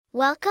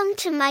Welcome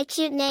to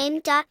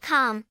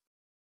mycutename.com.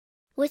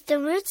 With the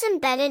roots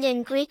embedded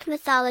in Greek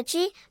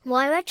mythology,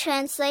 Moira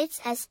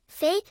translates as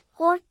fate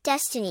or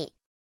destiny.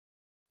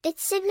 It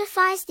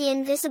signifies the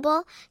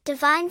invisible,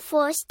 divine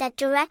force that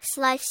directs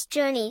life's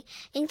journey,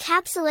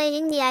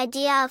 encapsulating the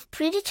idea of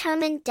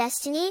predetermined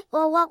destiny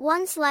or what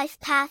one's life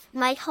path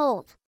might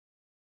hold.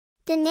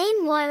 The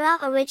name Moira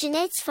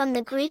originates from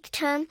the Greek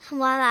term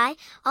Moirai,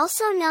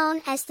 also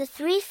known as the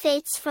three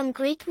fates from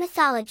Greek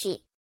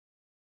mythology.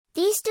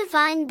 These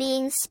divine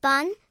beings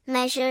spun,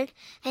 measured,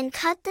 and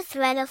cut the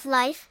thread of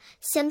life,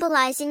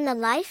 symbolizing the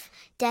life,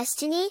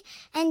 destiny,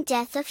 and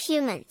death of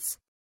humans.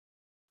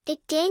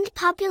 It gained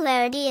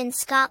popularity in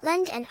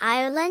Scotland and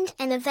Ireland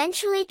and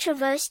eventually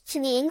traversed to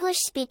the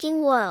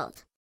English-speaking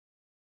world.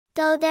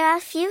 Though there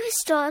are few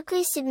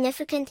historically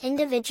significant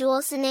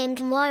individuals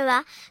named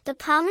Moira, the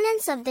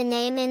prominence of the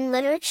name in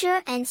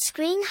literature and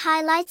screen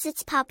highlights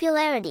its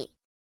popularity.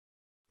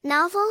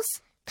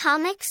 Novels,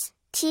 comics,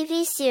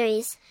 TV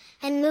series,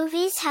 and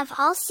movies have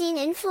all seen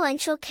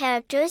influential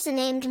characters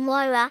named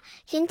Moira,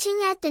 hinting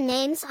at the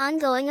name's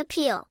ongoing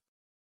appeal.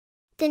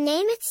 The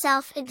name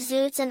itself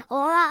exudes an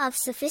aura of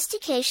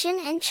sophistication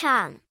and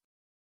charm.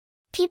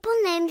 People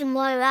named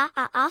Moira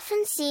are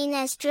often seen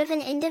as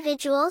driven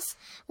individuals,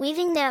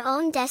 weaving their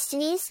own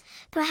destinies,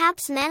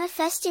 perhaps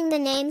manifesting the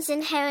name's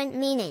inherent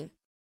meaning.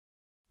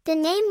 The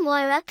name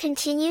Moira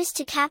continues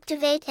to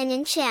captivate and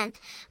enchant,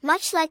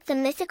 much like the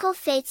mythical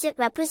fates it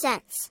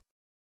represents.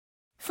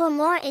 For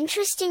more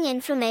interesting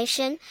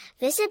information,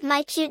 visit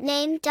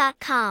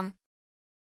mycutename.com.